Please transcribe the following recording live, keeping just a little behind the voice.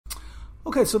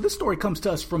Okay, so this story comes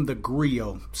to us from the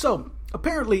Grio. So,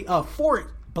 apparently,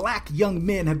 four black young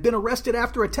men have been arrested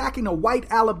after attacking a white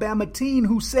Alabama teen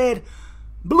who said,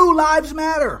 "Blue Lives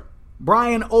Matter."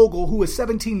 Brian Ogle, who is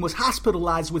 17, was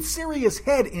hospitalized with serious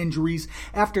head injuries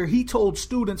after he told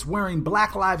students wearing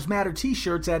Black Lives Matter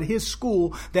t-shirts at his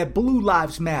school that Blue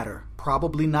Lives Matter.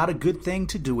 Probably not a good thing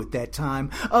to do at that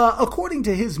time, according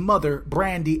to his mother,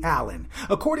 Brandy Allen.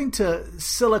 According to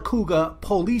Sylacauga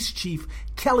Police Chief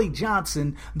Kelly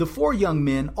Johnson, the four young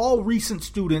men, all recent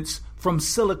students from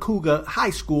Sylacauga High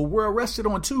School, were arrested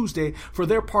on Tuesday for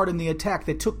their part in the attack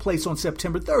that took place on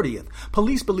September 30th.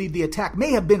 Police believe the attack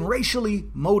may have been racially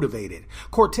motivated.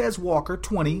 Cortez Walker,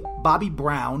 20, Bobby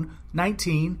Brown,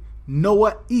 19,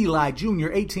 Noah Eli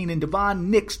Jr., 18, and Devon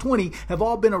Nix, 20, have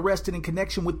all been arrested in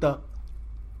connection with the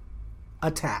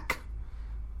attack.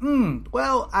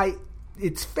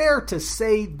 It's fair to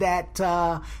say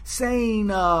that saying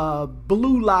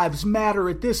Blue Lives Matter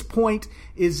at this point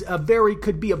is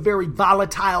could be a very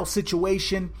volatile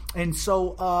situation, and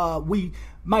so we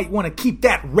might want to keep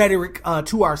that rhetoric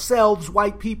to ourselves,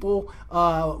 white people,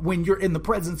 when you're in the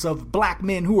presence of black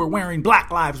men who are wearing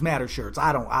Black Lives Matter shirts.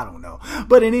 I don't know,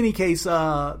 but in any case,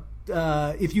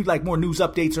 if you'd like more news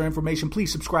updates or information,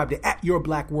 please subscribe to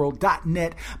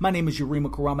 @YourBlackWorld.net. My name is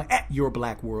Yurima Karama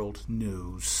 @YourBlackWorld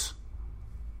News.